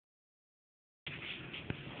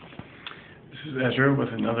This is Ezra with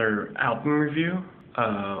another album review.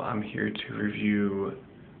 I'm here to review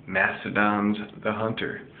Mastodon's The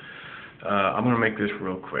Hunter. I'm going to make this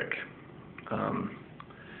real quick.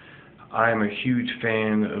 I am a huge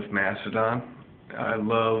fan of Mastodon. I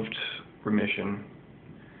loved Remission.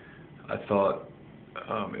 I thought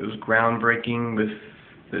it was groundbreaking with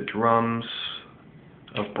the drums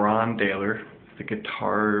of Bron Daylor, the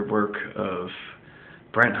guitar work of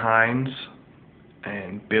Brent Hinds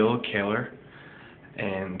and Bill Kaler,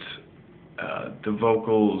 and the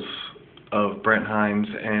vocals of Brent Hinds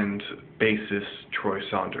and bassist Troy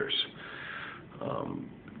Saunders.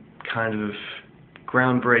 Kind of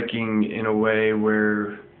groundbreaking in a way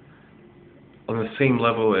where, on the same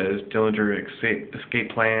level as Dillinger Escape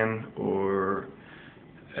Plan, or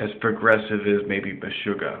as progressive as maybe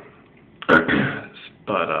Meshuggah.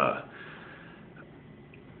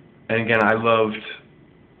 And again, I loved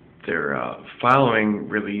their following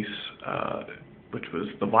release, which was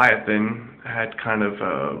Leviathan. Had kind of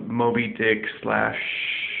a Moby Dick /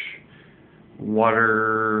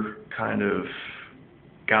 water kind of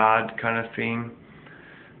god kind of theme.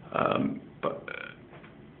 But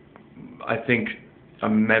I think a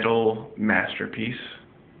metal masterpiece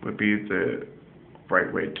would be the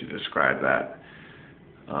right way to describe that.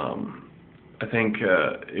 I think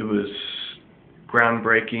it was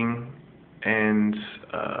groundbreaking, and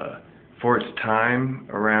for its time,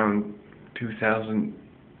 around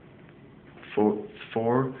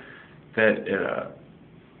 2004, that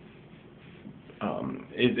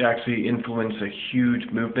it actually influenced a huge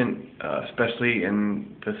movement, especially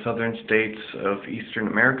in the southern states of Eastern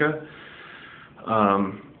America,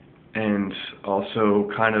 and also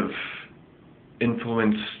kind of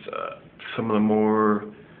influenced some of the more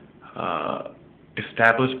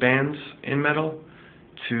established bands in metal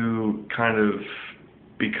to kind of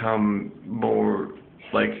become more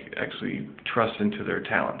like actually trust into their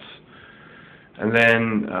talents. And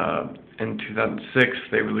then in 2006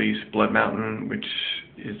 they released Blood Mountain, which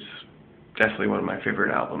is definitely one of my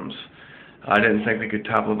favorite albums. I didn't think they could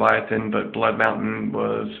top Leviathan, but Blood Mountain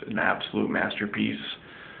was an absolute masterpiece.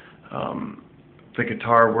 The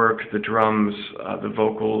guitar work, the drums, the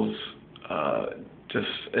vocals, just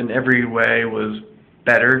in every way was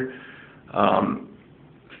better.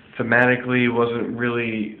 Thematically wasn't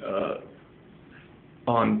really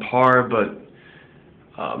on par, but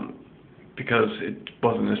because it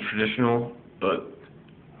wasn't as traditional, but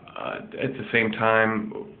at the same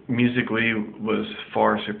time musically was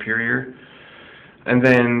far superior. And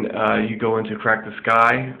then you go into Crack the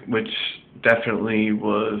Sky, which definitely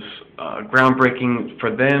was groundbreaking for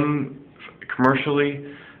them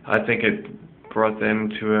commercially. I think it brought them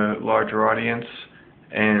to a larger audience,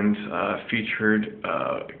 and featured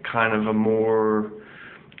kind of a more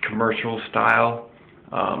commercial style,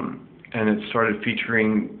 and it started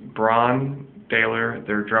featuring Bron Daylor,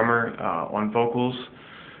 their drummer, on vocals,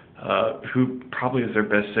 who probably is their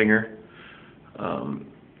best singer,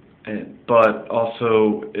 but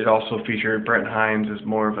also it also featured Brent Hinds as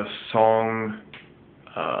more of a song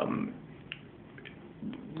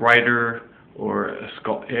writer, or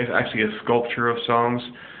actually a sculpture of songs.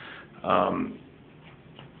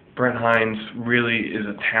 Brent Hinds really is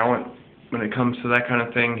a talent when it comes to that kind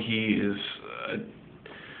of thing. He is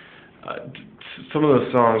some of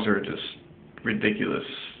those songs are just ridiculous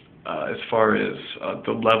as far as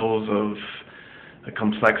the levels of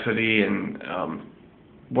complexity and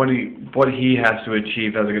what he has to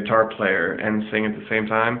achieve as a guitar player and sing at the same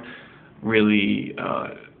time. Really,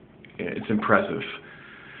 it's impressive.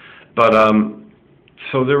 But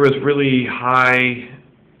so there was really high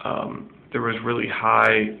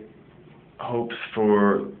hopes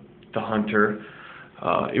for The Hunter.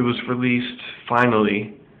 It was released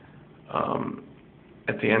finally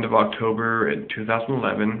at the end of October in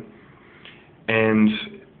 2011, and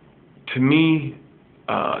to me,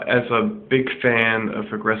 as a big fan of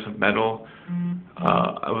progressive metal,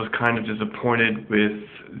 I was kind of disappointed with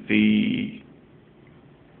it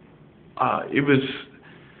was,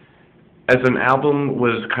 as an album,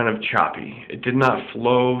 was kind of choppy. It did not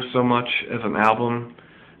flow so much as an album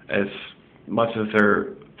as much as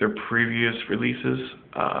their previous releases.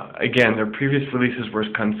 Again, their previous releases were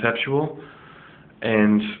conceptual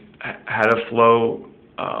and had a flow,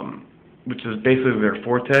 which is basically their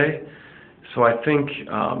forte. So I think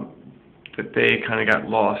that they kind of got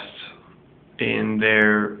lost in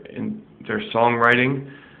their songwriting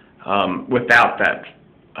without that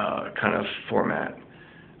kind of format.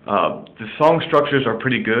 The song structures are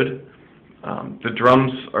pretty good. The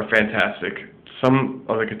drums are fantastic. Some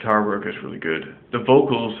of the guitar work is really good. The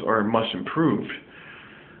vocals are much improved.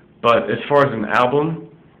 But as far as an album,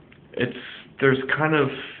 it's there's kind of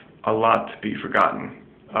a lot to be forgotten.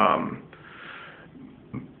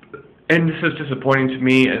 And this is disappointing to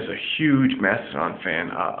me as a huge Mastodon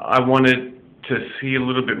fan. I wanted to see a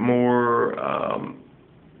little bit more,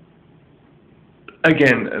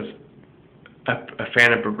 again, as a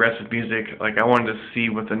fan of progressive music, like I wanted to see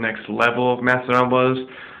what the next level of Mastodon was,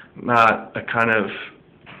 not a kind of,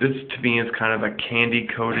 this to me is kind of a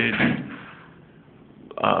candy-coated,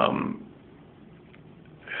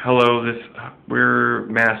 hello, we're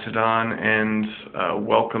Mastodon, and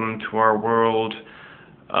welcome to our world,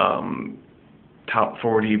 top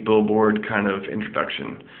 40 Billboard kind of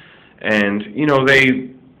introduction. And, you know,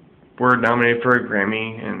 they were nominated for a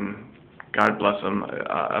Grammy, and God bless them,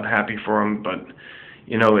 I'm happy for them, but,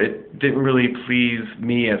 you know, it didn't really please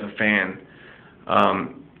me as a fan.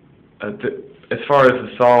 As far as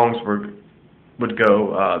the songs would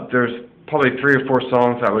go, there's probably 3 or 4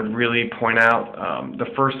 songs I would really point out. The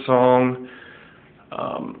first song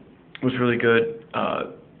was really good.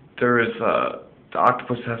 There is The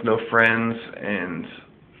Octopus Has No Friends, and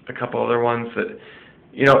a couple other ones that,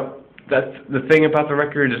 you know, that's the thing about the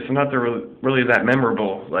record, it's not really that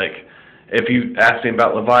memorable. Like, if you asked me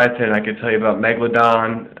about Leviathan, I could tell you about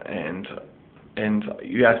Megalodon, and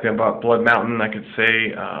you asked me about Blood Mountain, I could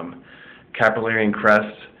say Capillary and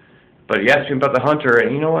Crest. But you asked me about The Hunter,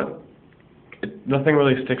 and you know what? Nothing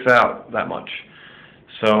really sticks out that much.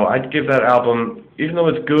 So I'd give that album, even though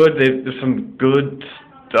it's good, there's some good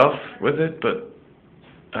stuff with it, but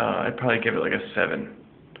I'd probably give it like a 7.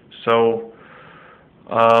 So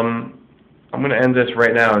I'm going to end this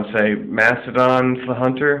right now and say Mastodon's The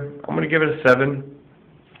Hunter, I'm going to give it a 7,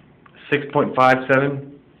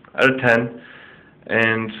 6.57 out of 10,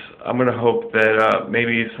 and I'm going to hope that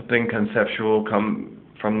maybe something conceptual will come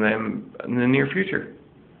from them in the near future.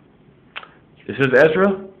 This is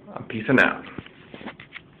Ezra. I'm peacing out.